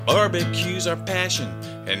Barbecue's our passion,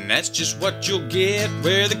 and that's just what you'll get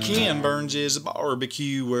where the Ken Burns is a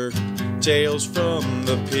barbecuer. Tales from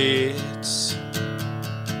the pits.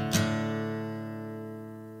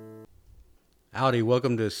 Howdy,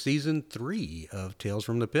 welcome to Season 3 of Tales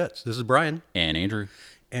from the Pits. This is Brian. And Andrew.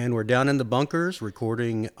 And we're down in the bunkers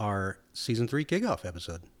recording our Season 3 kickoff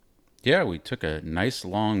episode. Yeah, we took a nice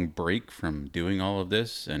long break from doing all of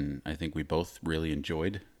this, and I think we both really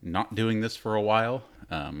enjoyed not doing this for a while.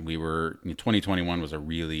 2021 was a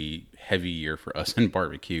really heavy year for us in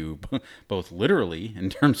barbecue, both literally in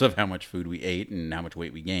terms of how much food we ate and how much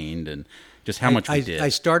weight we gained and just how much we did. I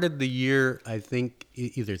started the year, I think,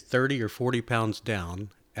 either 30 or 40 pounds down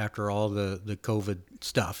after all the COVID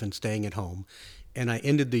stuff and staying at home. And I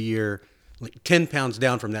ended the year like 10 pounds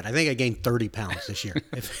down from that. I think I gained 30 pounds this year,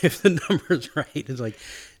 if the number's right. It's like,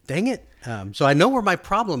 dang it. So I know where my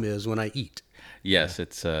problem is when I eat. Yes,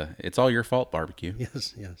 it's all your fault, barbecue.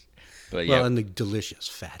 Yes. But well, and the delicious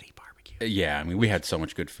fatty barbecue. Yeah, I mean, we had so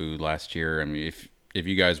much good food last year. I mean, if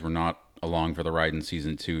you guys were not along for the ride in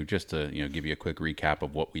season 2, just to give you a quick recap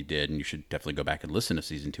of what we did, and you should definitely go back and listen to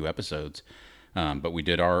season 2 episodes. But we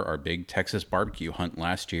did our big Texas barbecue hunt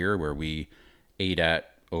last year, where we ate at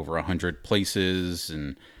over 100 places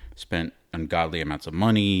and spent ungodly amounts of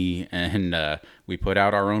money, and we put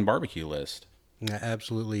out our own barbecue list. Yeah,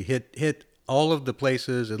 absolutely. Hit all of the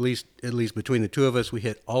places, at least between the two of us, we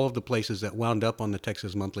hit all of the places that wound up on the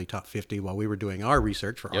Texas Monthly Top 50 while we were doing our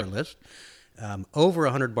research for our list. Over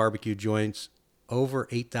 100 barbecue joints, over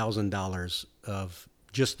 $8,000 of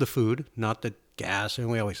just the food, not the gas. And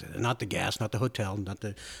we always say not the gas, not the hotel, not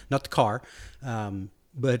the car.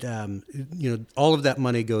 But all of that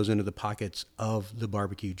money goes into the pockets of the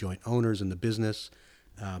barbecue joint owners and the business,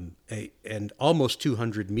 and almost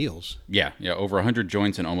 200 meals. Yeah, over 100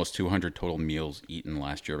 joints and almost 200 total meals eaten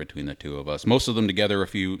last year between the two of us. Most of them together, a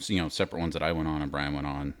few separate ones that I went on and Brian went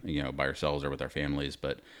on, by ourselves or with our families.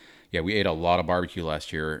 But yeah, we ate a lot of barbecue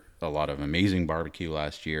last year, a lot of amazing barbecue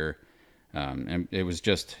last year, and it was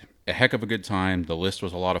just a heck of a good time. The list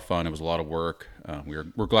was a lot of fun. It was a lot of work.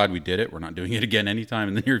 We're glad we did it. We're not doing it again anytime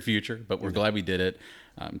in the near future, but we're glad we did it.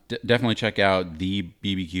 Definitely check out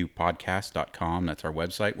thebbqpodcast.com. That's our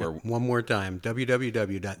website. One more time,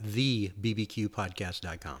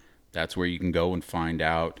 www.thebbqpodcast.com. That's where you can go and find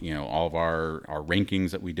out, all of our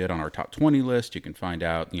rankings that we did on our top 20 list. You can find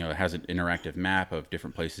out, it has an interactive map of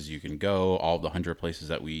different places you can go, all of the 100 places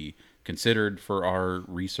that we considered for our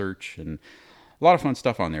research, and a lot of fun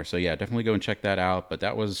stuff on there. So yeah, definitely go and check that out. But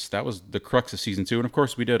that was the crux of season 2. And of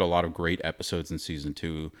course we did a lot of great episodes in season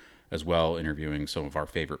 2 as well, interviewing some of our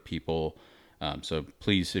favorite people. So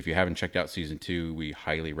please, if you haven't checked out season 2, we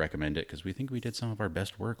highly recommend it, because we think we did some of our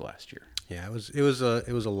best work last year. Yeah, it was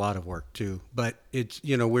a lot of work too, but it's,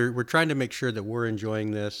 we're trying to make sure that we're enjoying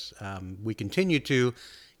this. We continue to.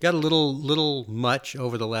 Got a little much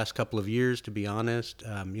over the last couple of years, to be honest.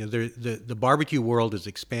 The barbecue world is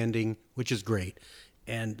expanding, which is great,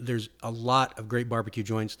 and there's a lot of great barbecue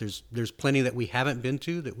joints. There's plenty that we haven't been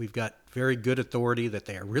to that we've got very good authority that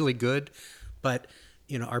they are really good, but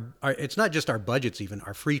our it's not just our budgets. Even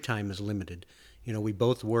our free time is limited. We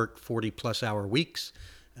both work 40+ hour weeks,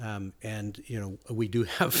 and we do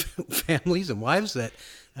have families and wives that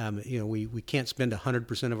we can't spend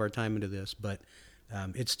 100% of our time into this, but.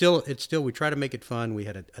 It's still, we try to make it fun. We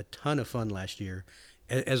had a ton of fun last year.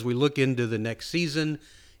 As we look into the next season,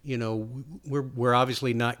 we're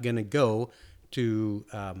obviously not going to go to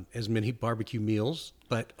as many barbecue meals,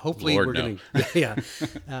 but hopefully Lord, we're going to,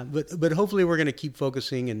 but hopefully we're going to keep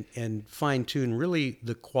focusing and fine tune really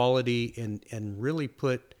the quality and really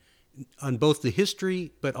put on both the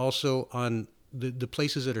history, but also on the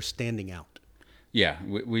places that are standing out. Yeah,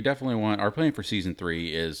 we definitely want, our plan for season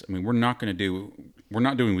 3 is, we're not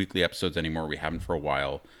doing weekly episodes anymore. We haven't for a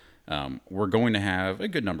while. We're going to have a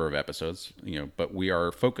good number of episodes, but we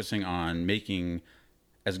are focusing on making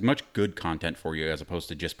as much good content for you as opposed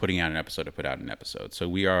to just putting out an episode to put out an episode. So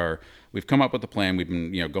we've come up with a plan. We've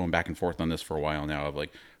been, going back and forth on this for a while now of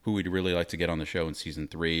like who we'd really like to get on the show in season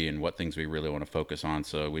 3 and what things we really want to focus on.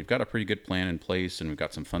 So we've got a pretty good plan in place, and we've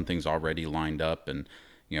got some fun things already lined up, and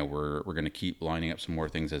we're going to keep lining up some more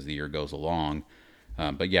things as the year goes along.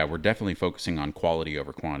 But yeah, we're definitely focusing on quality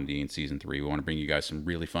over quantity in season 3. We want to bring you guys some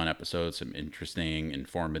really fun episodes, some interesting,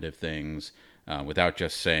 informative things, without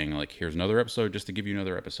just saying like, here's another episode just to give you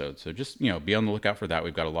another episode. So just, be on the lookout for that.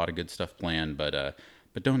 We've got a lot of good stuff planned, but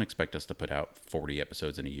don't expect us to put out 40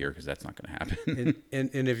 episodes in a year, because that's not going to happen.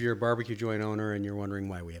 and if you're a barbecue joint owner and you're wondering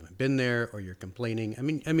why we haven't been there, or you're complaining, I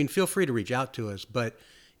mean, feel free to reach out to us, but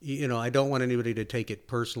I don't want anybody to take it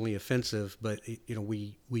personally offensive, but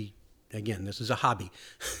we again, this is a hobby,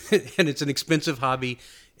 and it's an expensive hobby,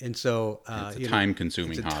 and so It's a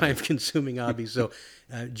time-consuming hobby. Time-consuming hobby. So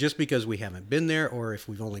just because we haven't been there, or if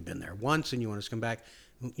we've only been there once, and you want us to come back,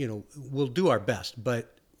 we'll do our best,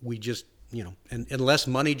 but we just. And unless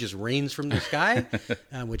money just rains from the sky,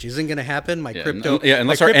 which isn't going to happen.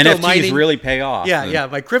 Unless our NFTs mining, really pay off.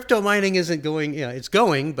 My crypto mining isn't going. It's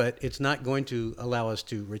going, but it's not going to allow us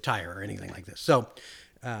to retire or anything like this. So,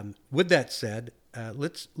 with that said,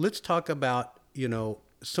 let's talk about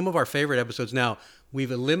some of our favorite episodes. Now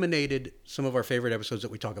we've eliminated some of our favorite episodes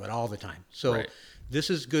that we talk about all the time. So. Right. This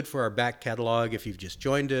is good for our back catalog if you've just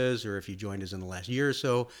joined us or if you joined us in the last year or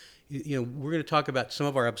so. We're going to talk about some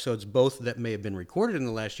of our episodes, both that may have been recorded in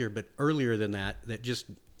the last year, but earlier than that just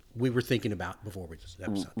we were thinking about before we did this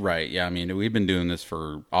episode. Right. Yeah. I mean, we've been doing this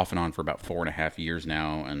for off and on for about 4.5 years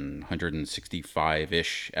now, and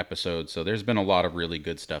 165-ish episodes. So there's been a lot of really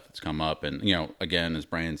good stuff that's come up. And, again, as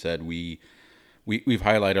Brian said, we've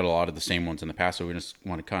highlighted a lot of the same ones in the past, so we just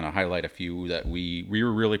want to kind of highlight a few that we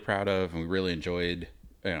were really proud of and we really enjoyed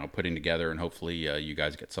putting together, and hopefully you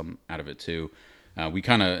guys get some out of it too. We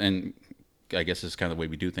kind of, and I guess this is kind of the way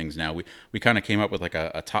we do things now, we kind of came up with like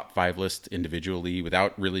a top 5 list individually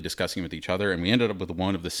without really discussing with each other, and we ended up with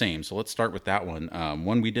one of the same. So let's start with that one.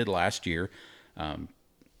 One we did last year,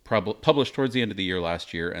 published towards the end of the year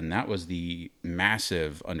last year, and that was the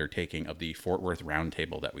massive undertaking of the Fort Worth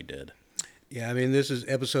Roundtable that we did. Yeah, I mean, this is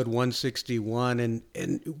episode 161,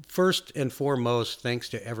 and first and foremost, thanks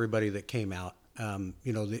to everybody that came out.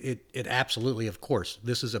 It absolutely, of course,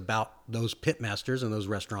 this is about those pitmasters and those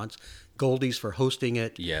restaurants. Goldie's for hosting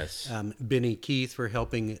it. Yes. Benny Keith for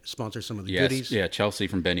helping sponsor some of the yes. goodies. Yeah, Chelsea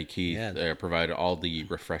from Benny Keith provided all the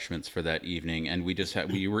refreshments for that evening, and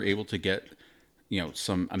we were able to get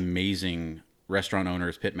some amazing restaurant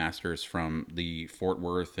owners, pitmasters from the Fort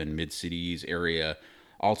Worth and Mid-Cities area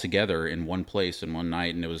all together in one place in one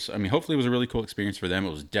night. And hopefully it was a really cool experience for them.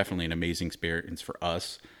 It was definitely an amazing experience for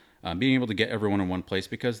us, being able to get everyone in one place,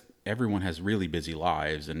 because everyone has really busy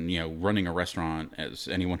lives, and running a restaurant, as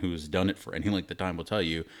anyone who's done it for any length of time will tell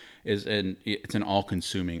you, it's an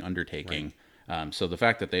all-consuming undertaking. Right. So the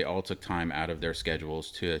fact that they all took time out of their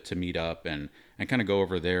schedules to meet up and kind of go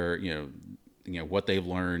over their what they've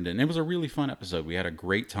learned, and it was a really fun episode. We had a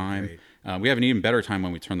great time. We have an even better time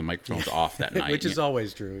when we turn the microphones off that night, which is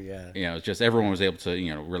always true. Yeah, it's just everyone was able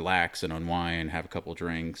to relax and unwind, have a couple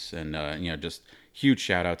drinks, and just huge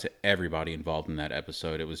shout out to everybody involved in that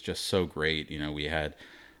episode. It was just so great. We had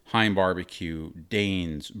Heim Barbecue,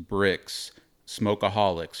 Danes, Bricks,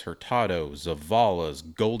 Smokeaholics, Hurtado, Zavala's,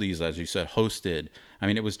 Goldie's, as you said, hosted. I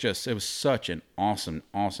mean, it was such an awesome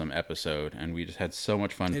episode, and we just had so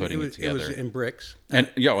much fun putting it together. It was in Bricks. And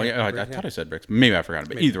I thought I said Bricks. Maybe I forgot it,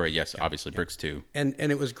 but either way, yes, obviously Bricks too. And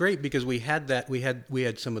it was great because we had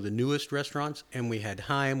some of the newest restaurants, and we had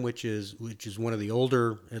Heim, which is one of the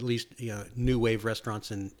older, at least new wave restaurants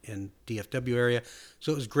in DFW area.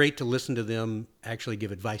 So it was great to listen to them actually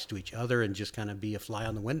give advice to each other and just kind of be a fly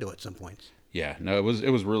on the window at some points. Yeah, no, it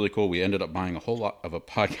was really cool. We ended up buying a whole lot of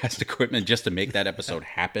podcast equipment just to make that episode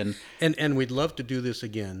happen. And we'd love to do this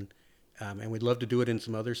again, and we'd love to do it in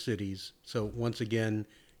some other cities. So once again,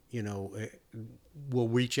 we'll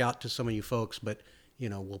reach out to some of you folks, but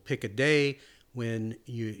we'll pick a day when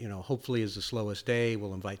hopefully is the slowest day.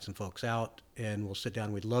 We'll invite some folks out, and we'll sit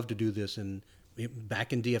down. We'd love to do this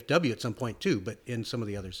back in DFW at some point too, but in some of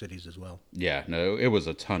the other cities as well. Yeah, no, it was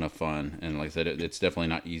a ton of fun, and like I said, it's definitely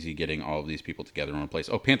not easy getting all of these people together in one place.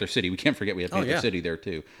 Oh, Panther City, we can't forget we have Panther City there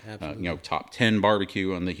too. Absolutely. Top 10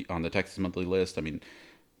 barbecue on the Texas Monthly list. I mean,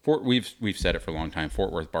 we've said it for a long time.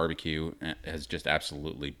 Fort Worth barbecue has just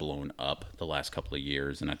absolutely blown up the last couple of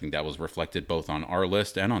years, and I think that was reflected both on our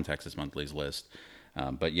list and on Texas Monthly's list.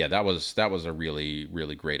 But yeah, that was a really,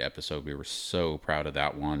 really great episode. We were so proud of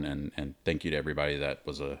that one, and thank you to everybody that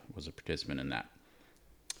was a participant in that.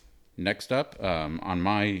 Next up, on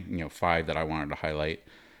my 5 that I wanted to highlight,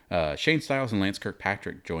 Shane Styles and Lance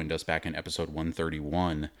Kirkpatrick joined us back in episode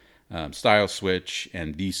 131. Styles Switch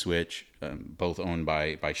and The Switch, both owned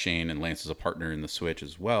by Shane, and Lance is a partner in The Switch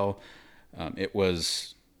as well.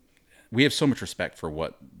 We have so much respect for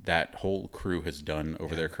what that whole crew has done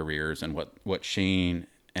over their careers, and what Shane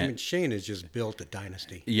and Shane has just built a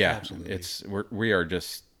dynasty. Yeah, absolutely. It's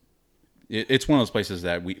one of those places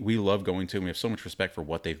that we love going to, and we have so much respect for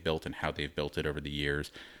what they've built and how they've built it over the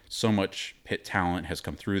years. so much pit talent has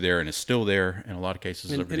come through there and is still there in a lot of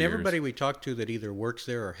cases over the And years. everybody we talk to that either works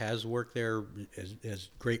there or has worked there has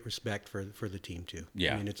great respect for the team too.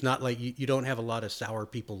 Yeah. I mean, it's not like you don't have a lot of sour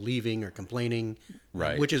people leaving or complaining,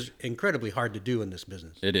 Right. which is incredibly hard to do in this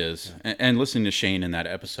business. It is. And listening to Shane in that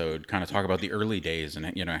episode kind of talk about the early days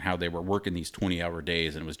and, you know, how they were working these 20-hour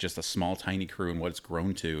days, and it was just a small, tiny crew and what it's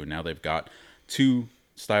grown to. And now they've got 2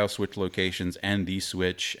 Style Switch locations and the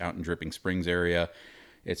Switch out in Dripping Springs area.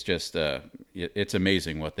 It's just, it's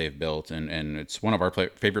amazing what they've built, and it's one of our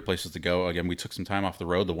favorite places to go. Again, we took some time off the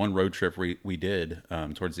road. The one road trip we did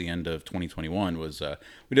towards the end of 2021 was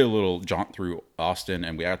we did a little jaunt through Austin,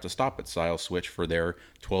 and we had to stop at Style Switch for their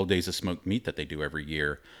 12 days of smoked meat that they do every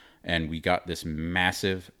year. And we got this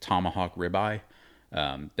massive tomahawk ribeye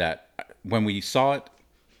that when we saw it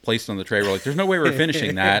placed on the tray, we're like, there's no way we're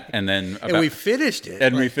finishing that. And then And we finished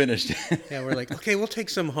it. we finished it. Yeah, we're like, okay, we'll take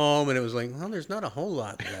some home. And it was like, well, there's not a whole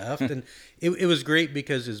lot left. And it was great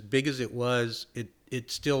because as big as it was, it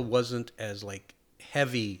still wasn't as like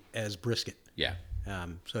heavy as brisket. Yeah.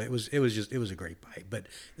 So it was a great bite. But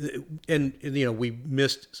and you know, we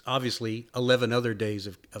missed obviously 11 other days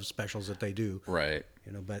of specials that they do. Right.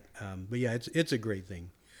 You know, but yeah, it's a great thing.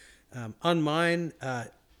 On mine,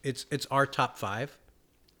 it's our top 5.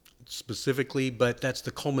 Specifically, but that's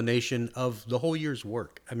the culmination of the whole year's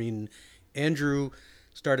work. I mean, Andrew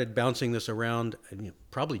started bouncing this around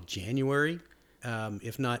probably January,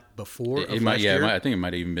 if not before. Last year. I think it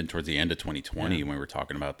might have even been towards the end of 2020 when we were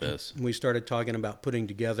talking about this. We started talking about putting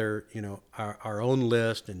together, you know, our own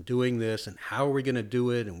list and doing this and how are we going to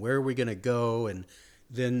do it and where are we going to go, and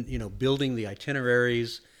then, you know, building the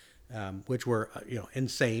itineraries, which were, you know,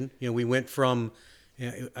 insane. You know, we went from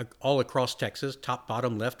all across Texas, top,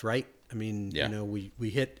 bottom, left, right. I mean, Yeah. you know, we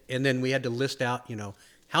hit, and then we had to list out, you know,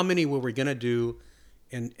 how many were we going to do,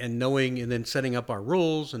 and knowing, and then setting up our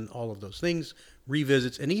rules and all of those things,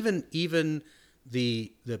 revisits, and even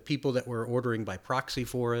the people that were ordering by proxy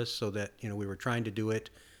for us, so that, you know, we were trying to do it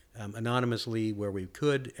anonymously where we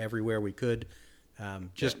could, everywhere we could.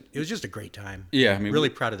 It was just a great time. Yeah, I mean, really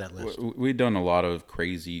proud of that list. We'd done a lot of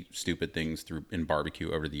crazy, stupid things in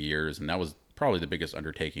barbecue over the years, and that was probably the biggest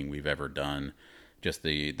undertaking we've ever done. Just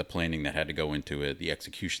the planning that had to go into it, the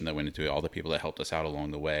execution that went into it, all the people that helped us out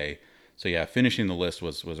along the way. So yeah, finishing the list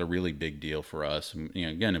was a really big deal for us. And, you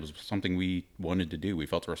know, again, it was something we wanted to do. We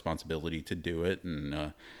felt a responsibility to do it,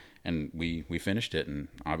 and we finished it. And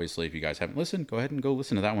obviously, if you guys haven't listened, go ahead and go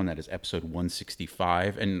listen to that one. That is episode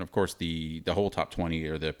 165, and of course the whole top 20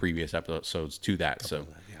 or the previous episodes to that. So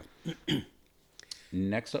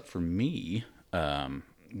next up for me,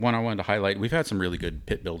 one I wanted to highlight. We've had some really good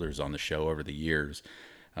pit builders on the show over the years.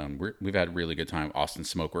 We've had a really good time. Austin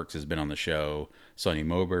Smokeworks has been on the show. Sonny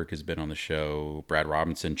Moberg has been on the show. Brad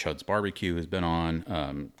Robinson, Chud's Barbecue has been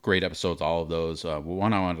on. Great episodes, all of those.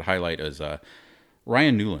 One I wanted to highlight is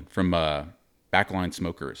Ryan Newland from Backline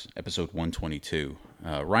Smokers, episode 122.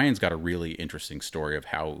 Ryan's got a really interesting story of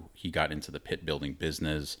how he got into the pit building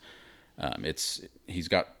business. He's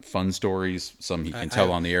got fun stories. Some he can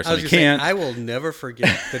tell on the air, some he can't. I will never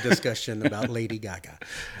forget the discussion about Lady Gaga.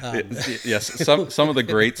 Yes, some of the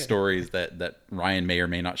great stories that Ryan may or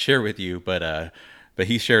may not share with you, but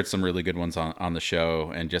he shared some really good ones on the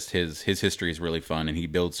show, and just his history is really fun, and he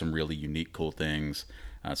builds some really unique, cool things.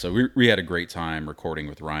 So we had a great time recording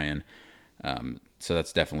with Ryan. So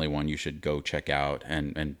that's definitely one you should go check out.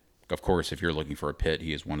 And of course, if you're looking for a pit,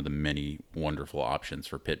 he is one of the many wonderful options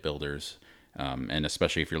for pit builders. And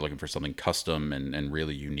especially if you're looking for something custom and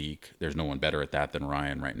really unique, there's no one better at that than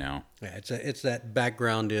Ryan right now. Yeah, it's that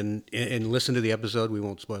background in listen to the episode. We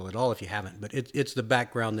won't spoil it all if you haven't, but it's the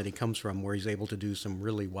background that he comes from, where he's able to do some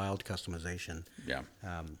really wild customization. Yeah.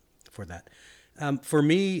 For that. For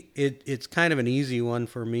me, it's kind of an easy one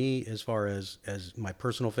for me as far as my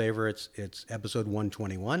personal favorites. It's episode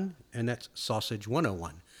 121, and that's Sausage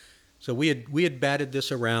 101. So we had batted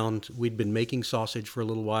this around. We'd been making sausage for a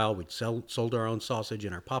little while. We'd sold our own sausage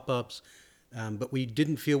in our pop-ups, but we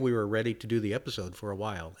didn't feel we were ready to do the episode for a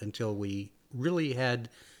while until we really had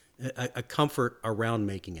a comfort around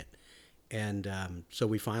making it. And so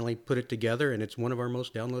we finally put it together, and it's one of our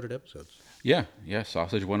most downloaded episodes. Yeah,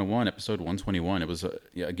 Sausage 101, episode 121. It was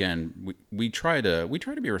again, we try to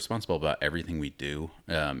be responsible about everything we do,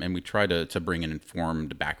 and we try to bring an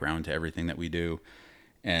informed background to everything that we do.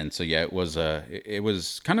 And so yeah, it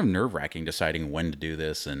was kind of nerve wracking deciding when to do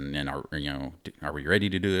this, and are are we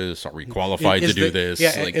ready to do this? Are we qualified to do this?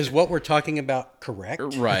 Yeah, is what we're talking about correct?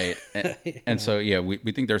 Right. And so yeah, we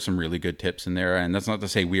think there's some really good tips in there, and that's not to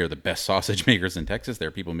say we are the best sausage makers in Texas. There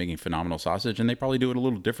are people making phenomenal sausage, and they probably do it a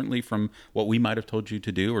little differently from what we might have told you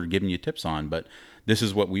to do or given you tips on. But this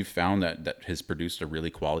is what we've found that has produced a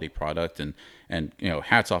really quality product, and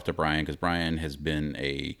hats off to Brian, because Brian has been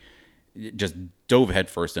just dove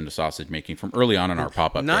headfirst into sausage making from early on in our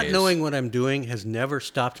pop-up Not days. knowing what I'm doing has never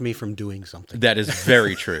stopped me from doing something. That is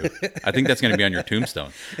very true. I think that's going to be on your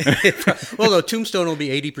tombstone. Well, the tombstone will be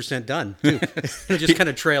 80% done, too. It'll just kind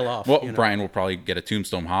of trail off. Well, Brian will probably get a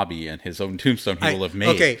tombstone hobby, and his own tombstone he will have made.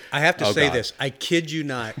 Okay, I have to say God. this. I kid you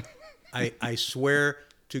not. I swear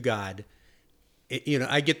to God,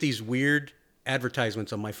 I get these weird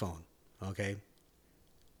advertisements on my phone, okay?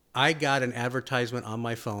 I got an advertisement on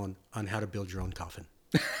my phone on how to build your own coffin.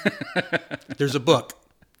 There's a book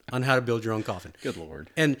on how to build your own coffin. Good Lord.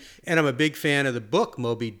 And I'm a big fan of the book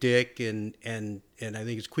Moby Dick, and I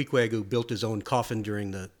think it's Queequeg who built his own coffin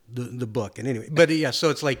during the book. And anyway, but yeah, so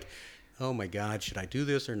it's like, oh my God, should I do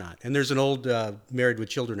this or not? And there's an old Married with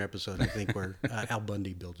Children episode, I think, where Al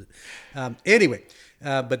Bundy builds it. Anyway,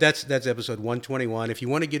 but that's episode 121. If you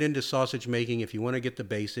want to get into sausage making, if you want to get the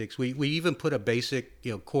basics, we even put a basic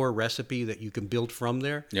core recipe that you can build from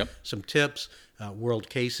there. Yep. Some tips, world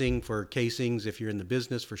casing for casings if you're in the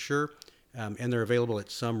business for sure. And they're available at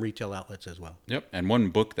some retail outlets as well. Yep. And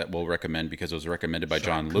one book that we'll recommend, because it was recommended by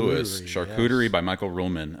John Charcuterie, Lewis, Charcuterie yes. by Michael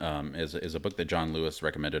Ruhlman, is a book that John Lewis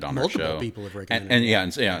recommended on Multiple our show. people have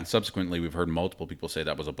recommended and subsequently we've heard multiple people say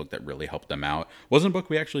that was a book that really helped them out. Wasn't a book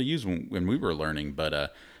we actually used when we were learning,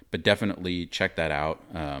 but definitely check that out,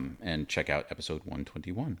 and check out episode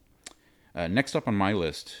 121. Next up on my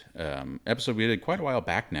list, episode we did quite a while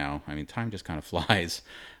back now. I mean, time just kind of flies.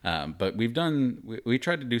 But we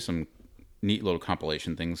tried to do some neat little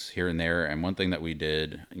compilation things here and there. And one thing that we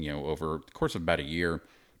did, over the course of about a year,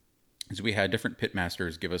 is we had different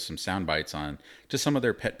pitmasters give us some sound bites on just some of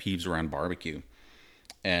their pet peeves around barbecue.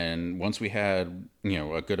 And once we had,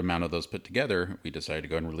 a good amount of those put together, we decided to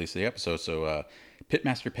go and release the episode. So,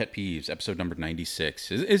 Pitmaster Pet Peeves, episode number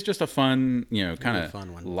 96, is just a fun, kind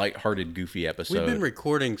of lighthearted, goofy episode. We've been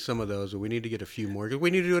recording some of those, but we need to get a few more. We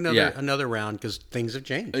need to do another round because things have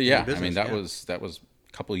changed. Yeah, I mean, that was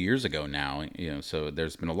a couple of years ago now, so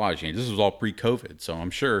there's been a lot of change. This was all pre-COVID, so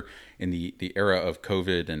I'm sure in the era of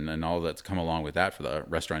COVID and all that's come along with that for the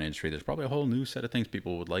restaurant industry, there's probably a whole new set of things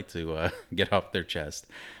people would like to get off their chest.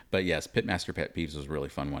 But yes, Pitmaster Pet Peeves was a really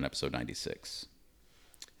fun one, episode 96.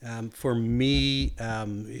 For me,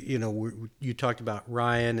 you talked about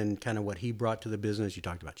Ryan and kind of what he brought to the business. You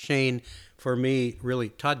talked about Shane. For me, really,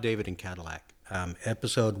 Todd David and Cadillac,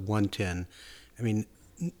 episode 110. I mean,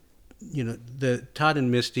 the Todd and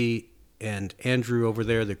Misty and Andrew over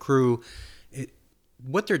there, the crew,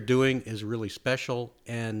 what they're doing is really special.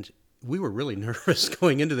 And we were really nervous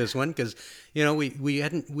going into this one because,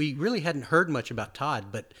 we really hadn't heard much about Todd.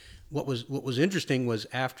 But what was interesting was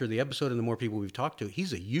after the episode and the more people we've talked to,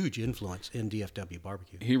 he's a huge influence in DFW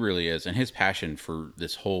barbecue. He really is, and his passion for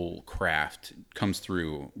this whole craft comes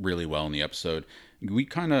through really well in the episode. We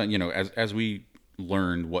kind of, as we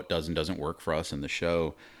learned what does and doesn't work for us in the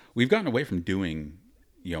show, we've gotten away from doing,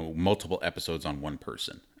 multiple episodes on one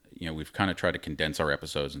person. We've kind of tried to condense our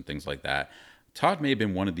episodes and things like that. Todd may have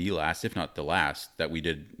been one of the last, if not the last, that we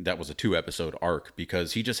did that was a 2-episode arc,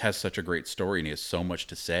 because he just has such a great story and he has so much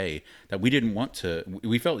to say that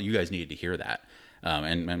we felt you guys needed to hear that.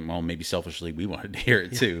 And well, maybe selfishly we wanted to hear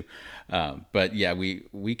it too. But yeah,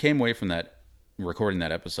 we came away from that recording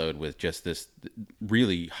that episode with just this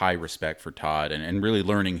really high respect for Todd and really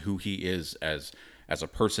learning who he is as a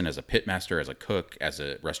person, as a pitmaster, as a cook, as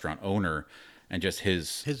a restaurant owner. And just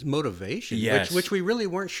his motivation, yes. which we really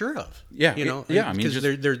weren't sure of. Yeah, yeah. I mean, because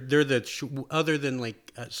they're other than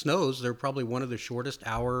Snow's, they're probably one of the shortest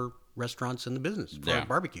hour restaurants in the business for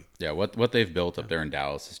barbecue. Yeah, what they've built up there in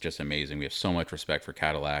Dallas is just amazing. We have so much respect for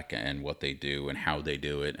Cadillac and what they do and how they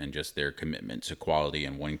do it, and just their commitment to quality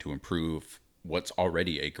and wanting to improve what's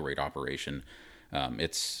already a great operation.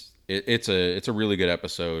 It's a really good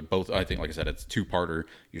episode. Both, I think, like I said, it's a 2-parter.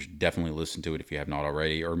 You should definitely listen to it if you have not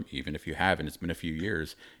already, or even if you have and it's been a few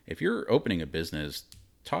years. If you're opening a business,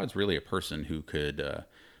 Todd's really a person who could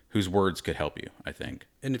whose words could help you, I think.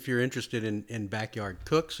 And if you're interested in backyard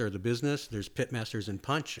cooks or the business, there's Pitmasters and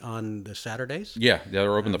Punch on the Saturdays. Yeah,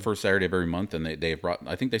 they're open the first Saturday of every month, and they brought.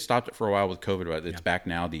 I think they stopped it for a while with COVID, but it's back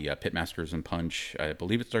now. The Pitmasters and Punch. I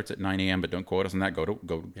believe it starts at 9 a.m., but don't quote us on that. Go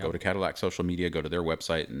to Cadillac social media, go to their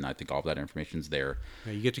website, and I think all of that information's there.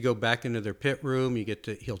 Yeah, you get to go back into their pit room.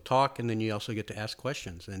 He'll talk, and then you also get to ask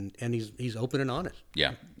questions, and he's open and honest.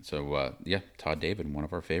 Yeah. So Todd David, one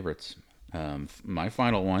of our favorites. My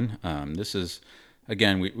final one. This is.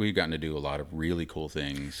 Again, we've gotten to do a lot of really cool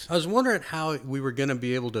things. I was wondering how we were going to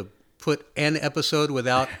be able to put an episode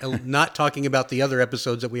without not talking about the other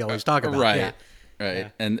episodes that we always talk about. Right, yeah.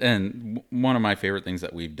 right. Yeah. And one of my favorite things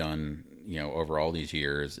that we've done, over all these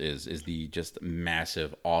years is the just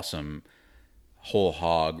massive, awesome whole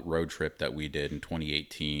hog road trip that we did in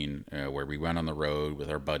 2018, where we went on the road with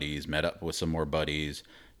our buddies, met up with some more buddies.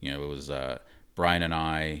 It was Brian and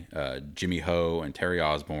I, Jimmy Ho, and Terry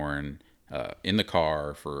Osborne. In the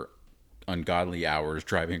car for ungodly hours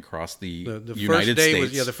driving across the United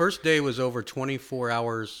States. The first day was over 24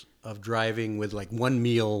 hours of driving with like one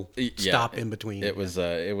meal stop in between. It was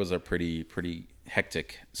a pretty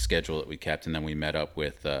hectic schedule that we kept, and then we met up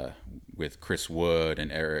with Chris Wood and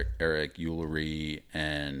Eric Eulery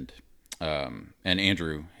and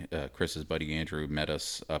Andrew, Chris's buddy Andrew, met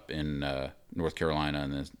us up in North Carolina,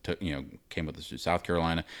 and then came with us to South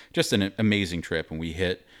Carolina. Just an amazing trip, and we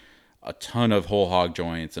hit a ton of whole hog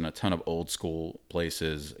joints and a ton of old school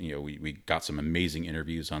places. We got some amazing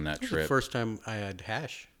interviews on that trip. The first time I had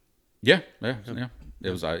hash. Yeah. It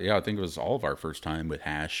was. I think it was all of our first time with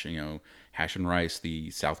hash. Hash and rice, the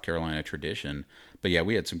South Carolina tradition. But yeah,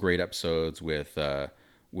 we had some great episodes with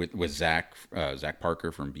Zach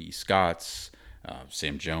Parker from B.E. Scott's,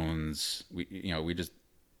 Sam Jones. We just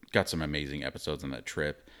got some amazing episodes on that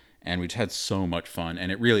trip. And we just had so much fun,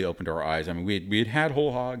 and it really opened our eyes. I mean, we had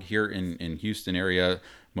whole hog here in Houston area,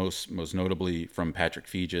 most notably from Patrick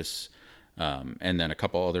Fegis, and then a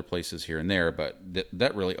couple other places here and there. But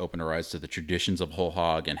that really opened our eyes to the traditions of whole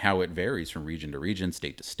hog and how it varies from region to region,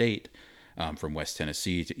 state to state, from West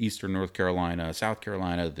Tennessee to Eastern North Carolina, South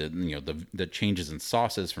Carolina. The changes in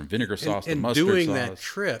sauces from vinegar sauce to mustard sauce. And doing that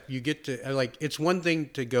trip, you get to it's one thing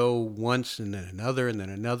to go once and then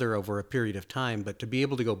another over a period of time, but to be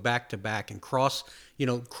able to go back to back and cross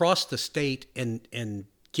the state and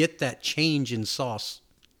get that change in sauce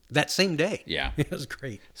that same day. Yeah. It was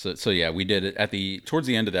great. So yeah, we did it towards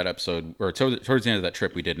the end of that episode, or towards the end of that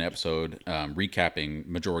trip, we did an episode recapping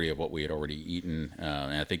majority of what we had already eaten.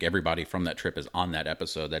 And I think everybody from that trip is on that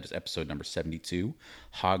episode. That is episode number 72,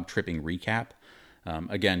 Hog Tripping Recap.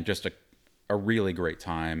 Again, just a really great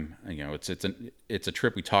time. It's a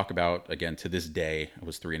trip we talk about again to this day. It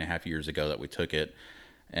was 3.5 years ago that we took it.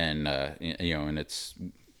 And, and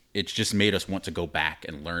it's just made us want to go back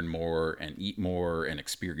and learn more and eat more and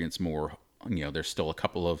experience more. There's still a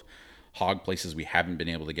couple of hog places we haven't been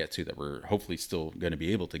able to get to that we're hopefully still going to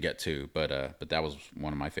be able to get to. But that was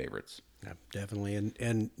one of my favorites. Yeah, definitely.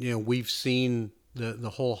 And we've seen the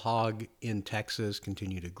whole hog in Texas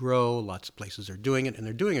continue to grow. Lots of places are doing it, and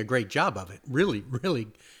they're doing a great job of it. Really, really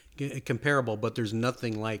comparable, but there's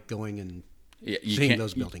nothing like going and seeing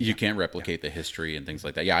those buildings. You can't replicate the history and things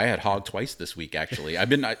like that. Yeah, I had hog twice this week, actually. I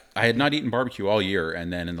had not eaten barbecue all year,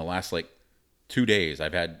 and then in the last 2 days,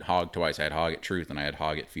 I've had hog twice. I had hog at Truth, and I had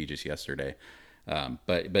hog at Fegis yesterday.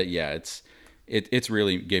 But yeah, it's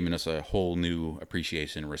really given us a whole new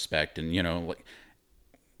appreciation and respect. And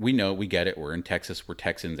we get it. We're in Texas. We're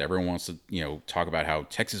Texans. Everyone wants to talk about how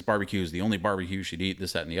Texas barbecue is the only barbecue you should eat.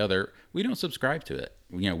 This, that, and the other. We don't subscribe to it.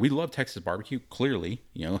 We love Texas barbecue. Clearly,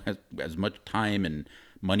 as much time and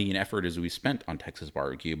money and effort as we spent on Texas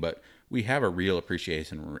barbecue, but we have a real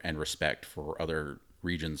appreciation and respect for other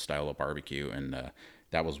regions' style of barbecue, and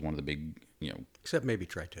that was one of the big, Except maybe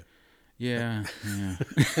tri-tip. Yeah.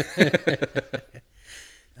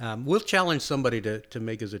 We'll challenge somebody to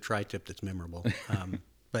make us a tri-tip that's memorable.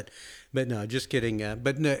 But no, just kidding.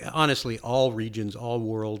 But no, honestly, all regions, all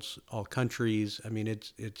worlds, all countries. I mean,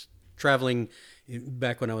 it's traveling.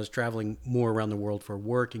 Back when I was traveling more around the world for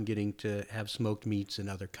work and getting to have smoked meats in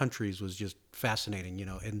other countries was just fascinating.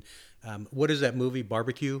 And what is that movie,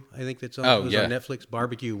 Barbecue? I think that's on, on Netflix,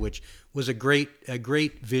 Barbecue, which was a great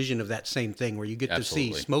vision of that same thing where you get to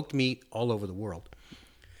see smoked meat all over the world.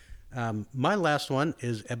 My last one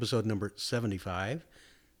is episode number 75.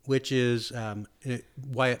 Which is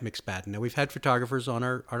Wyatt McSpadden. Now, we've had photographers on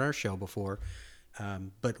our show before,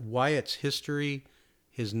 but Wyatt's history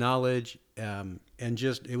his knowledge, and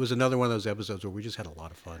just it was another one of those episodes where we just had a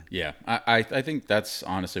lot of fun. Yeah, I think that's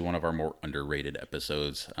honestly one of our more underrated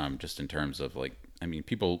episodes. Just in terms of like, I mean,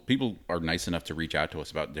 people are nice enough to reach out to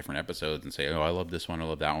us about different episodes and say, oh, I love this one, I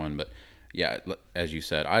love that one. But yeah, as you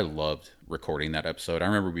said, I loved recording that episode. I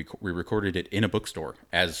remember we recorded it in a bookstore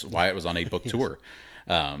as Wyatt was on a book tour.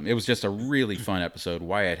 It was just a really fun episode.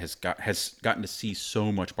 Wyatt has gotten to see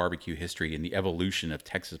so much barbecue history and the evolution of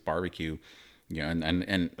Texas barbecue. You know,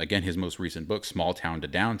 and again, his most recent book, Small Town to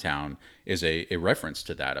Downtown, is a reference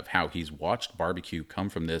to that, of how he's watched barbecue come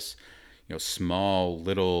from this, you know, small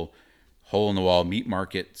little hole in the wall meat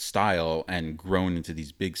market style and grown into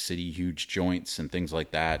these big city huge joints and things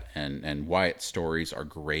like that. And Wyatt's stories are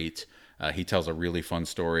great. He tells a really fun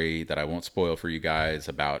story that I won't spoil for you guys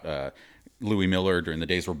about Louis Miller during the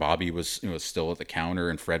days where Bobby was still at the counter,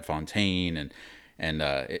 and Fred Fontaine, and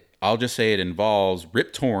I'll just say it involves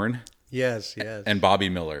Rip Torn. Yes, yes. And Bobby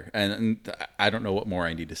Miller. And I don't know what more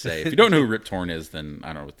I need to say. If you don't know who Rip Torn is, then I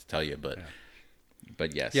don't know what to tell you. But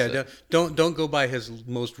yes. Yeah, don't go by his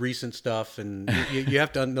most recent stuff, and you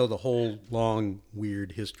have to know the whole long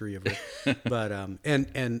weird history of it. But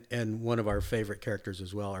and one of our favorite characters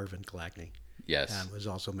as well, Irvin Kalachny. Yes. Was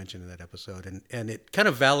also mentioned in that episode, and it kind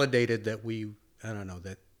of validated that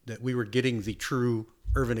that we were getting the true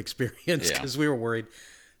Irvin experience, because we were worried.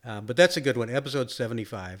 But that's a good one, episode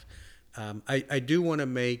 75. I do want to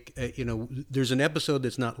make, there's an episode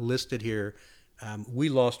that's not listed here. We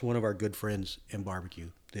lost one of our good friends in barbecue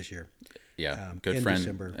this year. Yeah, good friend.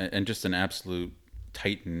 December. And just an absolute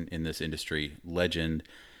titan in this industry, legend.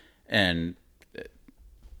 And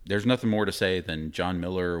there's nothing more to say than John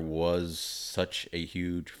Miller was such a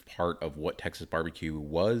huge part of what Texas barbecue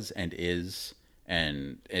was and is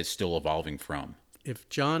still evolving from. If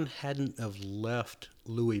John hadn't have left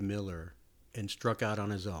Louis Miller and struck out on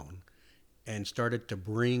his own and started to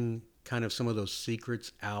bring kind of some of those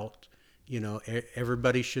secrets out,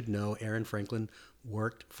 everybody should know Aaron Franklin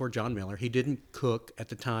worked for John Miller. He didn't cook at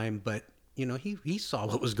the time, but he saw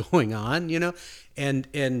what was going on,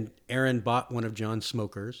 and Aaron bought one of John's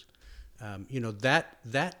smokers.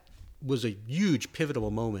 That was a huge pivotal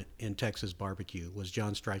moment in Texas barbecue, was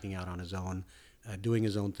John striking out on his own, doing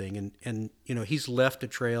his own thing. And he's left a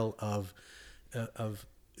trail of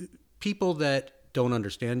people that don't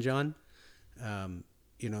understand John,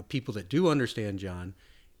 people that do understand John.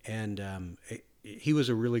 And he was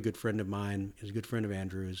a really good friend of mine. He was a good friend of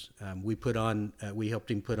Andrew's. We helped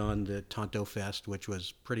him put on the Tonto Fest, which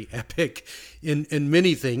was pretty epic in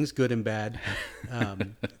many things, good and bad.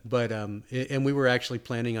 And we were actually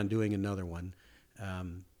planning on doing another one.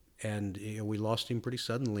 And we lost him pretty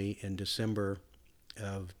suddenly in December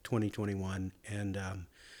of 2021. And I'm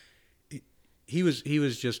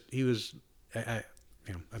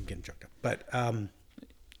getting choked up, but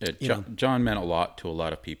John meant a lot to a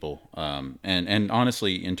lot of people. And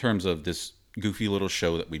honestly, in terms of this goofy little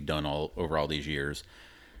show that we've done over all these years,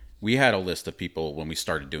 we had a list of people when we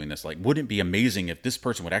started doing this, like, wouldn't it be amazing if this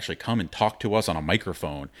person would actually come and talk to us on a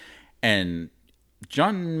microphone? And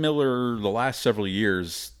John Miller, the last several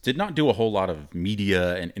years, did not do a whole lot of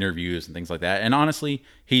media and interviews and things like that. And honestly,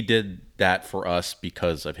 he did that for us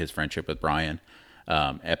because of his friendship with Brian.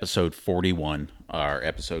 Episode 41, our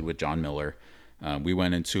episode with John Miller, we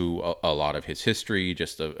went into a lot of his history,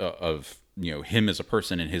 just of him as a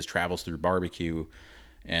person and his travels through barbecue.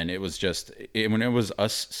 And it was when it was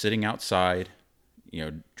us sitting outside,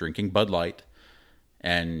 drinking Bud Light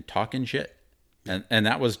and talking shit. And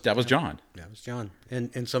that was John. That was John.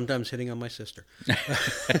 And sometimes hitting on my sister.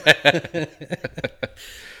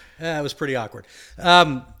 That was pretty awkward.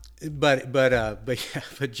 But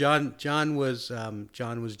John was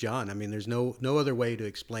John. I mean, there's no other way to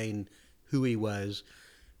explain who he was.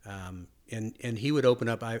 And he would open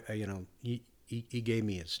up, he gave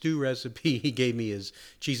me his stew recipe. He gave me his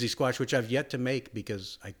cheesy squash, which I've yet to make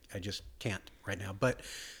because I just can't right now. But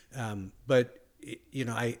I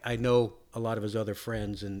know a lot of his other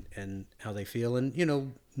friends and how they feel.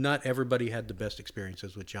 And, not everybody had the best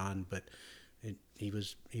experiences with John, but he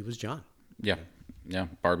was John. Yeah. Yeah.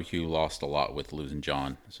 Barbecue lost a lot with losing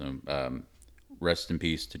John. So, rest in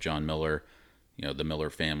peace to John Miller. The Miller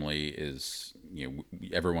family is,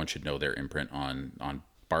 everyone should know their imprint on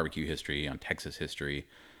barbecue history, on Texas history.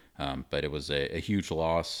 But it was a huge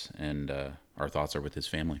loss, and our thoughts are with his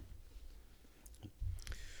family.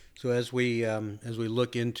 So as we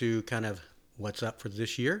look into kind of what's up for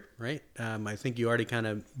this year, right? I think you already kind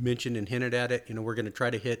of mentioned and hinted at it. We're going to try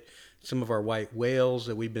to hit some of our white whales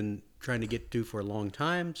that we've been trying to get to for a long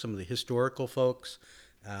time, some of the historical folks.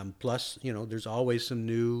 Plus, there's always some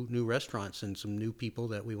new restaurants and some new people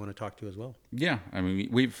that we want to talk to as well. Yeah, I mean,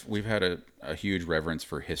 we've had a huge reverence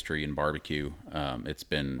for history and barbecue. It's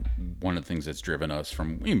been one of the things that's driven us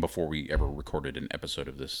from even before we ever recorded an episode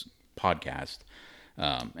of this podcast.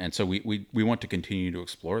 And so we want to continue to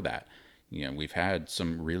explore that. We've had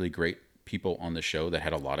some really great people on the show that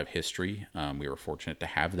had a lot of history. We were fortunate to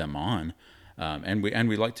have them on. And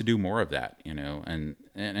we like to do more of that,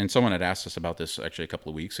 and someone had asked us about this actually a couple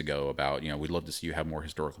of weeks ago about, we'd love to see you have more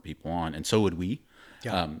historical people on. And so would we.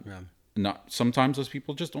 Yeah. Not sometimes those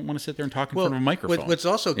people just don't want to sit there and talk in front of a microphone. What's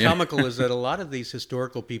also comical is that a lot of these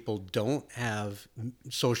historical people don't have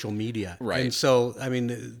social media. Right. And so, I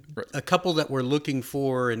mean, a couple that we're looking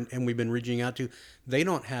for and we've been reaching out to, they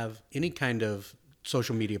don't have any kind of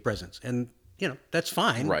social media presence. And that's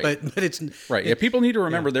fine, right. but it's right. Yeah, people need to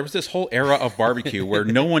remember there was this whole era of barbecue where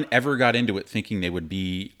no one ever got into it thinking they would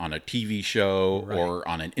be on a TV show or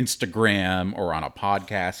on an Instagram or on a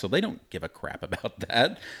podcast, so they don't give a crap about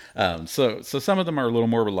that. So some of them are a little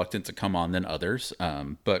more reluctant to come on than others,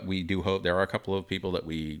 but we do hope there are a couple of people that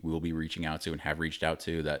we will be reaching out to and have reached out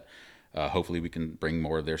to that. Hopefully we can bring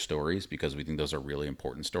more of their stories because we think those are really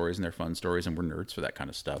important stories and they're fun stories and we're nerds for that kind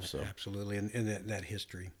of stuff. So absolutely, and that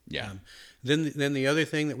history. Yeah. Then the other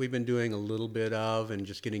thing that we've been doing a little bit of and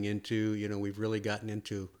just getting into, we've really gotten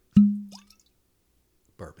into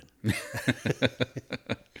bourbon.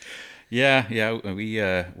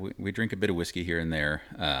 Yeah. We drink a bit of whiskey here and there,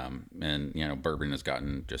 and bourbon has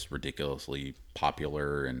gotten just ridiculously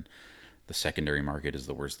popular and. The secondary market is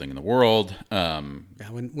the worst thing in the world. When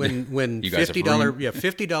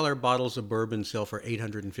 $50 bottles of bourbon sell for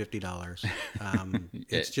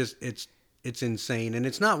 $850, it's insane, and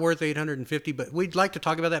it's not worth $850. But we'd like to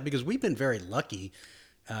talk about that because we've been very lucky,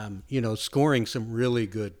 scoring some really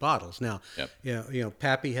good bottles. Now,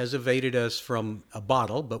 Pappy has evaded us from a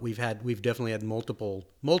bottle, but we've definitely had multiple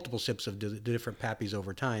sips of the different Pappies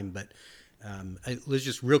over time, but. Let's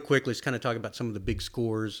just real quick. Let's kind of talk about some of the big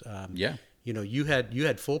scores. You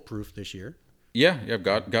had foolproof this year. Yeah, I've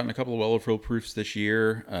gotten a couple of Weller foolproofs this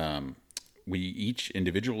year. We each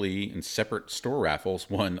individually in separate store raffles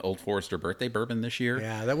won Old Forester birthday bourbon this year.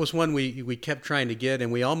 Yeah, that was one we kept trying to get,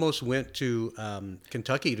 and we almost went to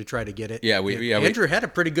Kentucky to try to get it. Yeah, Andrew had a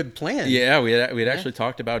pretty good plan. Yeah, we had actually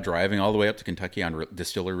talked about driving all the way up to Kentucky on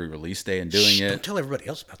distillery release day and doing it. Don't tell everybody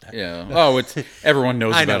else about that. Yeah. Everyone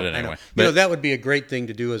knows about it anyway. But that would be a great thing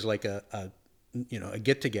to do as like a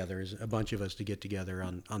get together, is a bunch of us to get together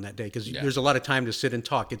on that day because there's a lot of time to sit and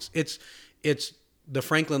talk. It's the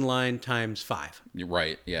Franklin line times 5. You're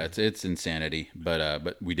right. Yeah, it's insanity.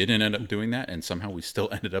 But we didn't end up doing that, and somehow we still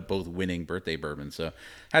ended up both winning birthday bourbon. So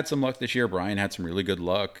had some luck this year. Brian had some really good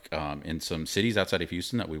luck in some cities outside of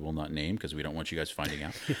Houston that we will not name because we don't want you guys finding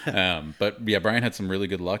out. But yeah, Brian had some really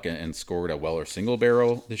good luck and scored a Weller single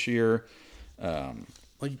barrel this year. And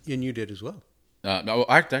you did as well. No,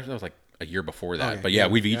 that was like a year before that. Okay,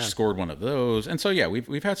 but we've each scored one of those, and so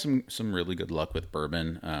we've had some really good luck with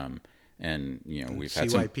bourbon. And we've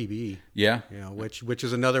had some CYPB, which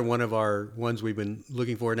is another one of our ones we've been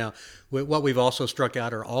looking for. Now, what we've also struck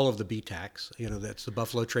out are all of the BTACs. That's the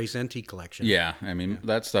Buffalo Trace Antique Collection. Yeah, I mean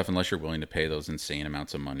that stuff. Unless you're willing to pay those insane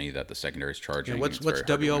amounts of money that the secondary is charging. What's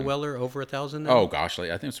W.L. Weller over 1,000? Oh gosh, I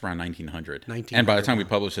think it's around 1,900. And by the time we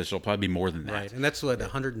publish this, it'll probably be more than that. Right, and that's what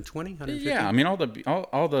 120, 150. Yeah, I mean all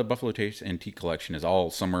the Buffalo Trace Antique Collection is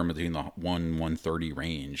all somewhere between the 130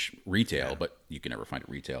 range retail, but you can never find it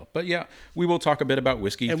retail. But we will talk a bit about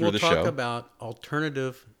whiskey through the show. And we'll talk about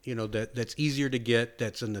alternative, that's easier to get,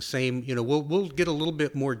 that's in the same, we'll get a little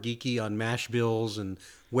bit more geeky on mash bills and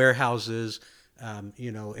warehouses,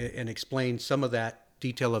 and explain some of that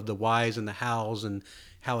detail of the whys and the hows and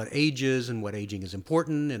how it ages and what aging is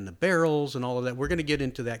important and the barrels and all of that. We're going to get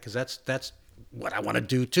into that because that's what I want to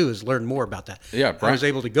do too, is learn more about that. Yeah, Brian, I was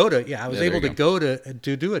able to go to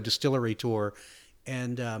do a distillery tour.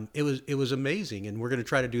 And it was amazing, and we're going to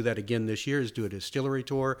try to do that again this year. Is do a distillery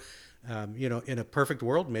tour. In a perfect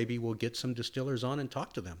world, maybe we'll get some distillers on and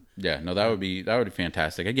talk to them. Yeah, no, that would be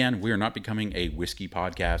fantastic. Again, we are not becoming a whiskey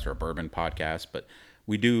podcast or a bourbon podcast, but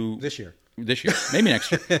we do this year, maybe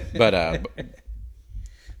next year. But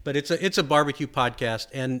it's a barbecue podcast,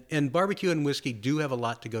 and barbecue and whiskey do have a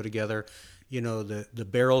lot to go together. The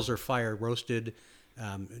barrels are fire roasted.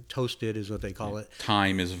 Toasted is what they call it.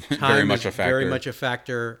 Time is very much a factor.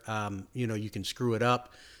 You can screw it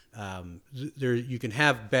up. You can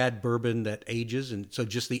have bad bourbon that ages, and so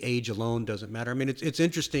just the age alone doesn't matter. I mean, it's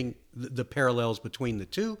interesting the parallels between the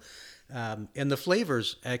two. And the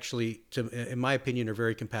flavors actually, in my opinion, are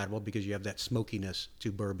very compatible because you have that smokiness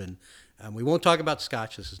to bourbon. We won't talk about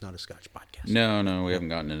Scotch. This is not a Scotch podcast. No, we haven't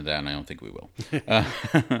gotten into that, and I don't think we will.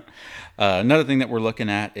 Another thing that we're looking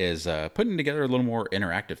at is putting together a little more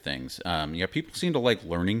interactive things. People seem to like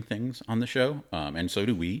learning things on the show, and so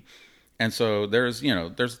do we. And so there's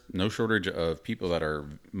no shortage of people that are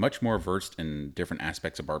much more versed in different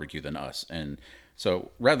aspects of barbecue than us. And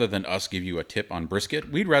so rather than us give you a tip on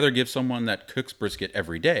brisket, we'd rather give someone that cooks brisket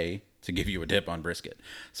every day to give you a tip on brisket.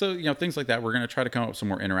 So, things like that. We're going to try to come up with some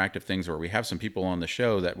more interactive things where we have some people on the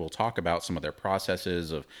show that will talk about some of their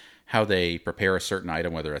processes of how they prepare a certain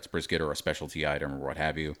item, whether it's brisket or a specialty item or what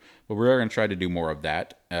have you. But we're going to try to do more of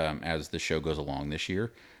that as the show goes along this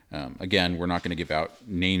year. Again, we're not going to give out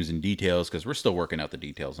names and details because we're still working out the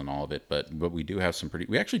details and all of it. But we do have some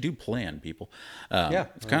we actually do plan, people.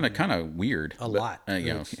 It's kind of weird. Lot.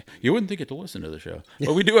 You wouldn't think it to listen to the show,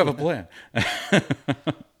 but we do have a plan.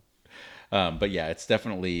 But yeah, it's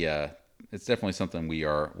definitely something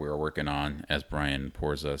we're working on as Brian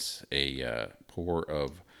pours us a pour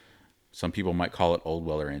of. Some people might call it Old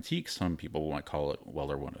Weller Antique. Some people might call it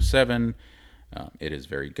Weller 107. It is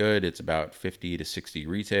very good. It's about 50 to 60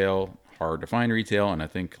 retail, hard to find retail, and I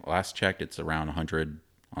think last checked it's around 100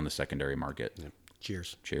 on the secondary market. Yeah.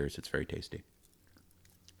 Cheers. It's very tasty.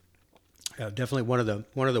 Definitely one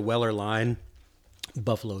of the Weller line,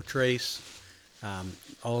 Buffalo Trace,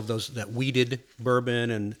 all of those that weeded bourbon,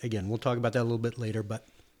 and again we'll talk about that a little bit later, but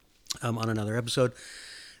on another episode.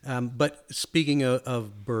 But speaking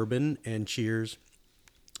of bourbon and cheers,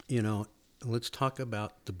 let's talk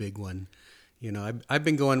about the big one. I've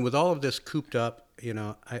been going with all of this cooped up.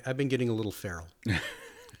 I've been getting a little feral.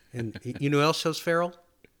 And you know who else has feral?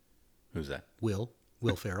 Who's that? Will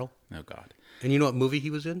Ferrell. Oh God. And you know what movie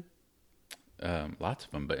he was in? Lots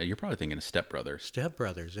of them, but you're probably thinking of Step Brothers. Step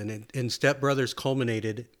Brothers, and Step Brothers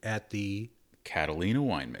culminated at the Catalina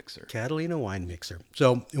Wine Mixer.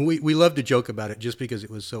 So we love to joke about it just because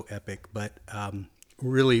it was so epic, but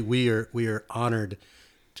really we are honored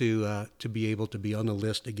to be able to be on the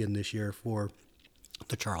list again this year for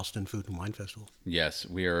the Charleston Food and Wine Festival. Yes,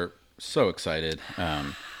 we are so excited.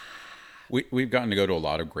 We've gotten to go to a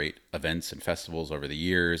lot of great events and festivals over the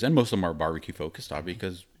years, and most of them are barbecue focused, obviously,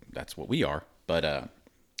 because that's what we are. But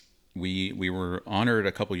we were honored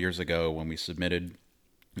a couple years ago when we submitted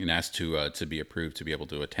and asked to be approved to be able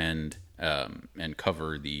to attend and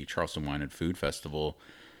cover the Charleston Wine and Food Festival,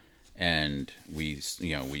 and we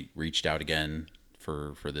reached out again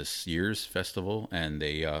for this year's festival, and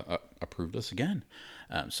they approved us again.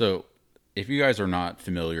 So if you guys are not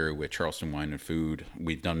familiar with Charleston Wine and Food,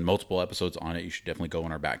 we've done multiple episodes on it. You should definitely go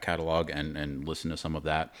in our back catalog and listen to some of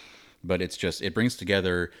that. But it brings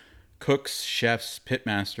together cooks, chefs,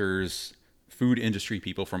 pitmasters, food industry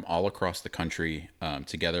people from all across the country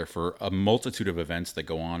together for a multitude of events that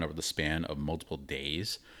go on over the span of multiple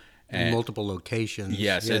days. And multiple locations.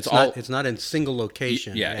 Yes, yeah, it's not in single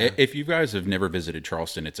location. Yeah, if you guys have never visited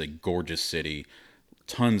Charleston, it's a gorgeous city,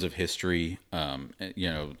 tons of history, and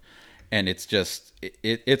it's just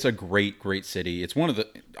it's a great city. It's one of the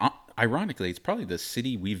ironically, it's probably the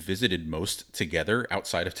city we've visited most together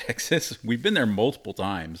outside of Texas. We've been there multiple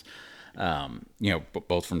times,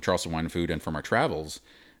 both from Charleston Wine and Food and from our travels.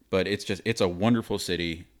 But it's a wonderful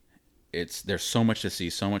city. There's so much to see,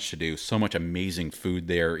 so much to do, so much amazing food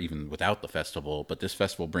there, even without the festival. But this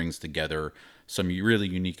festival brings together some really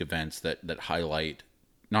unique events that highlight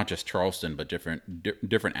not just Charleston, but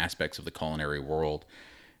different aspects of the culinary world.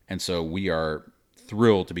 And so we are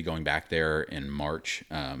thrilled to be going back there in March.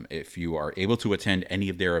 If you are able to attend any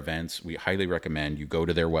of their events, we highly recommend you go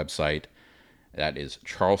to their website. That is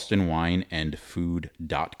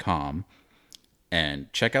charlestonwineandfood.com.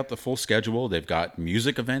 And check out the full schedule. They've got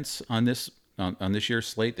music events on this year's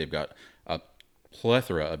slate. They've got a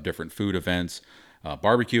plethora of different food events,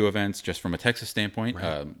 barbecue events. Just from a Texas standpoint,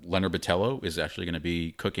 right. Leonard Botello is actually going to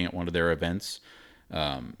be cooking at one of their events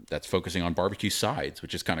that's focusing on barbecue sides,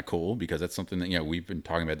 which is kind of cool because that's something that we've been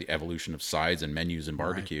talking about, the evolution of sides and menus in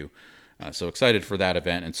barbecue. Right. So excited for that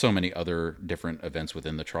event and so many other different events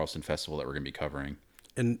within the Charleston Festival that we're going to be covering.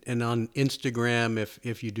 And on Instagram,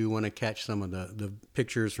 if you do want to catch some of the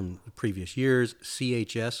pictures from the previous years,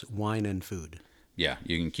 CHS Wine and Food. Yeah,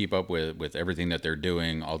 you can keep up with everything that they're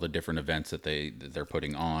doing, all the different events that they're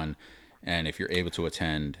putting on, and if you're able to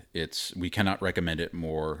attend, we cannot recommend it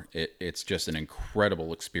more. It's just an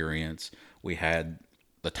incredible experience. We had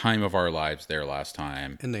the time of our lives there last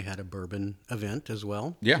time, and they had a bourbon event as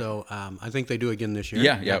well. Yeah, so I think they do again this year.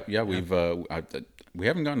 Yeah. We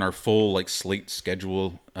haven't gotten our full slate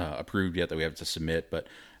schedule approved yet that we have to submit, but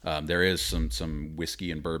There is some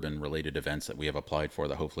whiskey and bourbon related events that we have applied for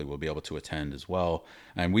that hopefully we'll be able to attend as well.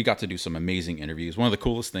 And we got to do some amazing interviews. One of the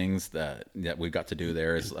coolest things that we got to do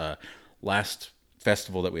there is last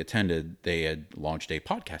festival that we attended, they had launched a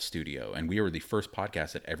podcast studio, and we were the first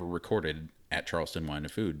podcast that ever recorded at Charleston Wine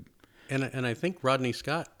and Food. And I think Rodney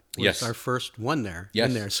Scott was Yes. our first one there. Yes.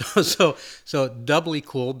 In there. So doubly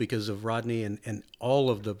cool because of Rodney and all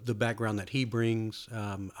of the background that he brings.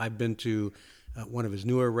 I've been to one of his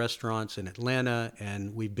newer restaurants in Atlanta,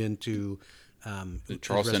 and we've been to his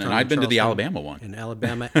Charleston, restaurant and in I've been to the Charleston, Alabama one. in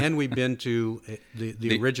Alabama, and we've been to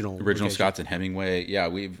the original location. Scott's in Hemingway. Yeah,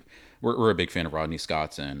 we're a big fan of Rodney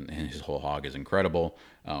Scott's, and his whole hog is incredible.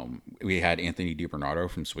 We had Anthony DiBernardo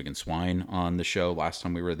from Swig and Swine on the show last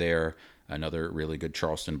time we were there. Another really good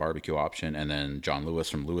Charleston barbecue option, and then John Lewis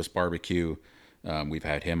from Lewis Barbecue. We've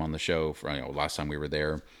had him on the show for last time we were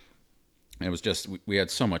there. And it was just we had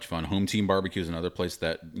so much fun. Home Team Barbecue is another place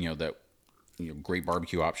that great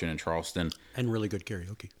barbecue option in Charleston. And really good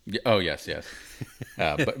karaoke. Yeah, oh yes.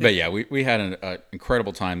 But yeah, we had an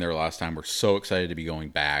incredible time there last time. We're so excited to be going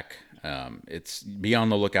back. It's be on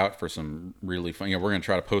the lookout for some really fun. We're going to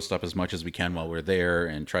try to post up as much as we can while we're there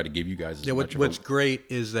and try to give you guys as much. What's great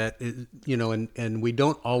is that and we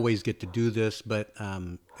don't always get to do this, but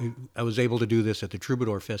I was able to do this at the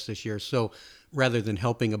Troubadour Fest this year. So rather than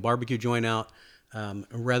helping a barbecue joint out,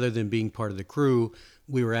 rather than being part of the crew,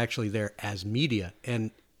 we were actually there as media, and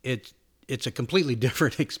it's a completely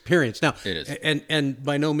different experience. Now, it is, and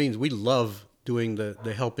by no means we love doing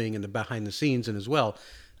the helping and the behind the scenes and as well.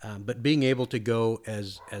 But being able to go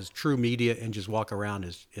as true media and just walk around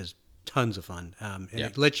is tons of fun. And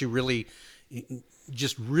it lets you really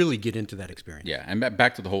get into that experience. Yeah, and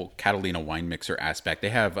back to the whole Catalina wine mixer aspect. They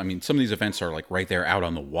have, some of these events are like right there out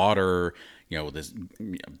on the water, with this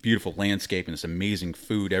beautiful landscape and this amazing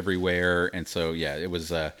food everywhere. And so, yeah, it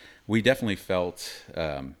was, we definitely felt,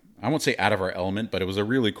 I won't say out of our element, but it was a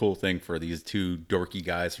really cool thing for these two dorky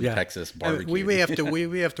guys from Texas barbecue. We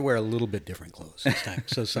have to wear a little bit different clothes this time.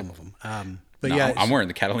 So some of them. But no, yeah, I'm wearing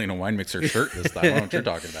the Catalina Wine Mixer shirt this time. I don't know what you're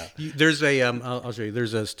talking about. There's a I'll show you.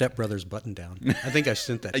 There's a Step Brothers button down. I think I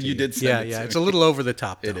sent that to you. You did send it. Yeah. It's a little over the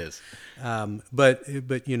top, though. It is. But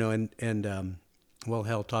well,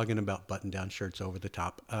 hell, talking about button down shirts over the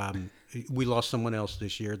top. We lost someone else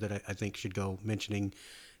this year that I think should go mentioning.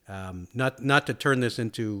 Not to turn this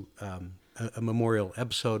into a memorial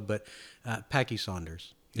episode, but Packy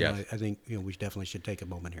Saunders. I think we definitely should take a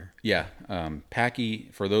moment here. Yeah,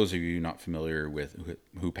 Packy. For those of you not familiar with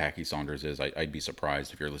who Packy Saunders is, I'd be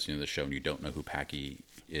surprised if you're listening to the show and you don't know who Packy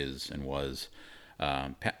is and was.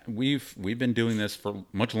 We've been doing this for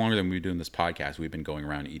much longer than we've been doing this podcast. We've been going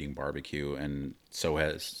around eating barbecue, and so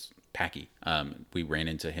has Packy. We ran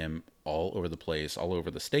into him all over the place, all over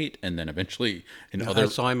the state, and then eventually in other. I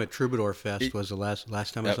saw him at Troubadour Fest. Was the last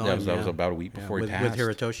time I saw him. That was about a week before he passed.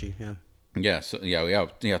 With Hiratoshi. Yeah. Yeah, so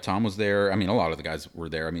yeah. Tom was there. A lot of the guys were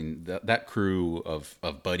there. That crew of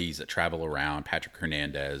buddies that travel around: Patrick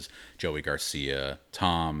Hernandez, Joey Garcia,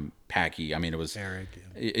 Tom, Packy. It was Eric.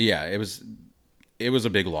 Yeah, it was a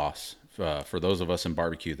big loss for those of us in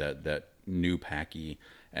barbecue that knew Packy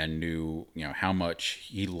and knew how much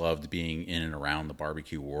he loved being in and around the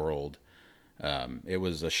barbecue world. It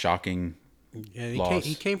was a shocking. Yeah,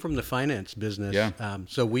 he came from the finance business. Yeah.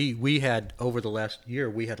 So we had, over the last year,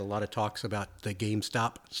 we had a lot of talks about the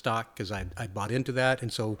GameStop stock because I bought into that.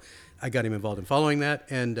 And so I got him involved in following that.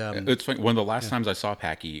 And it's funny. One of the last times I saw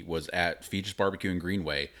Packy was at Features Barbecue in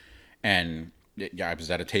Greenway. And I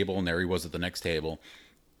was at a table, and there he was at the next table.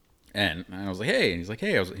 And I was like, hey. And he's like,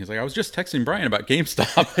 hey. I was just texting Brian about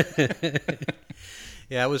GameStop.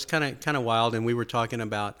 Yeah, it was kind of wild, and we were talking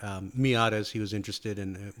about Miatas. He was interested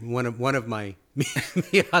in one of my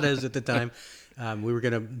Miatas at the time. We were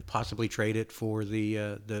going to possibly trade it for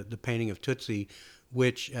the painting of Tootsie,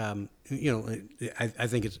 which I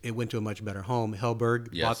think it went to a much better home.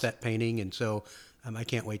 Hellberg bought that painting, and so I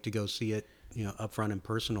can't wait to go see it up front and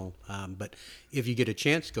personal. But if you get a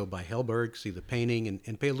chance, go by Hellberg, see the painting,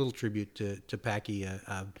 and pay a little tribute to Packy,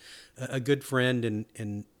 a good friend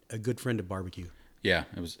and a good friend of barbecue. Yeah,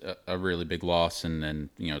 it was a really big loss, and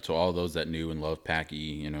then to all those that knew and loved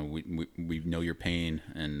Packy, we know your pain,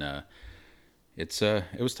 and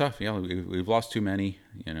it was tough. Yeah, we've lost too many.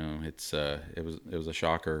 It was a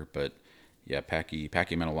shocker, but yeah, Packy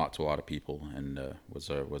meant a lot to a lot of people, and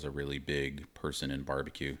was a really big person in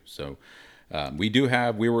barbecue. So we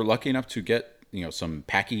were lucky enough to get some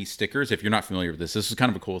Packy stickers. If you're not familiar with this is kind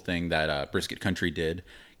of a cool thing that Brisket Country did.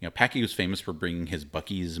 Packy was famous for bringing his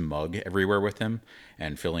Buc-ee's mug everywhere with him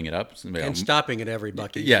and filling it up. And stopping at every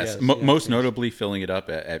Buc-ee's. Yes, most notably filling it up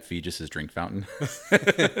at Fegis's drink fountain,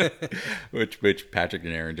 which Patrick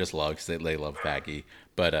and Aaron just love because they love Packy.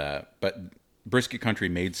 But Brisket Country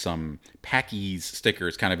made some Packy's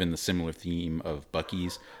stickers kind of in the similar theme of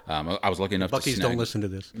Buc-ee's. I was lucky enough Buc-ee's to snag... don't listen to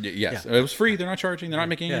this. Yes, it was free. They're not charging. They're not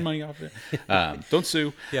making any money off of it. Don't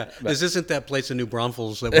sue. Yeah, this isn't that place in New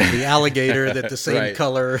Braunfels that was the alligator that the same Right.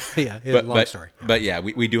 color. Yeah, long story. But yeah,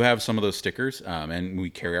 we do have some of those stickers, and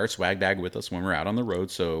we carry our swag bag with us when we're out on the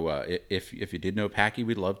road. So if you did know Packy,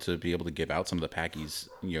 we'd love to be able to give out some of the Packy's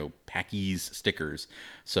stickers.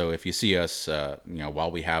 So if you see us,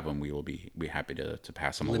 while we have them, we will be happy to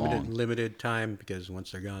pass them along. Limited time, because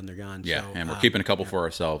once they're gone, they're gone. Yeah, so, and we're keeping a couple for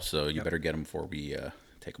ourselves, so you better get them before we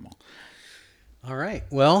take them all. All right.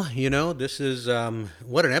 Well, this is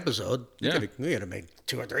what an episode. Yeah. We could have made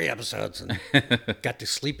 2 or 3 episodes and got to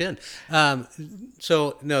sleep in.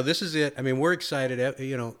 So no, this is it. I mean, we're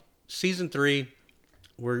excited. Season 3,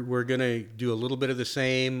 we're gonna do a little bit of the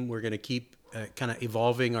same. We're gonna keep kind of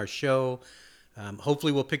evolving our show.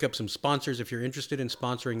 Hopefully we'll pick up some sponsors. If you're interested in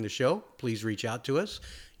sponsoring the show, please reach out to us.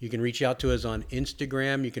 You can reach out to us on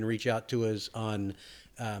Instagram. You can reach out to us on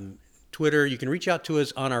Twitter. You can reach out to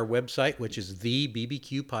us on our website, which is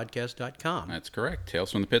thebbqpodcast.com. That's correct.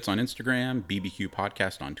 Tales from the Pits on Instagram, BBQ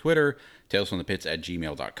Podcast on Twitter,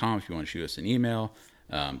 talesfromthepits@gmail.com if you want to shoot us an email.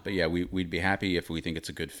 But yeah, we'd be happy if we think it's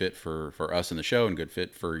a good fit for us in the show and good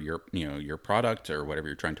fit for your product or whatever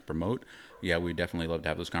you're trying to promote. Yeah, we'd definitely love to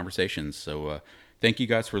have those conversations. So thank you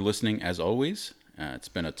guys for listening as always. It's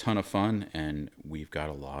been a ton of fun, and we've got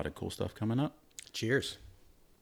a lot of cool stuff coming up. Cheers.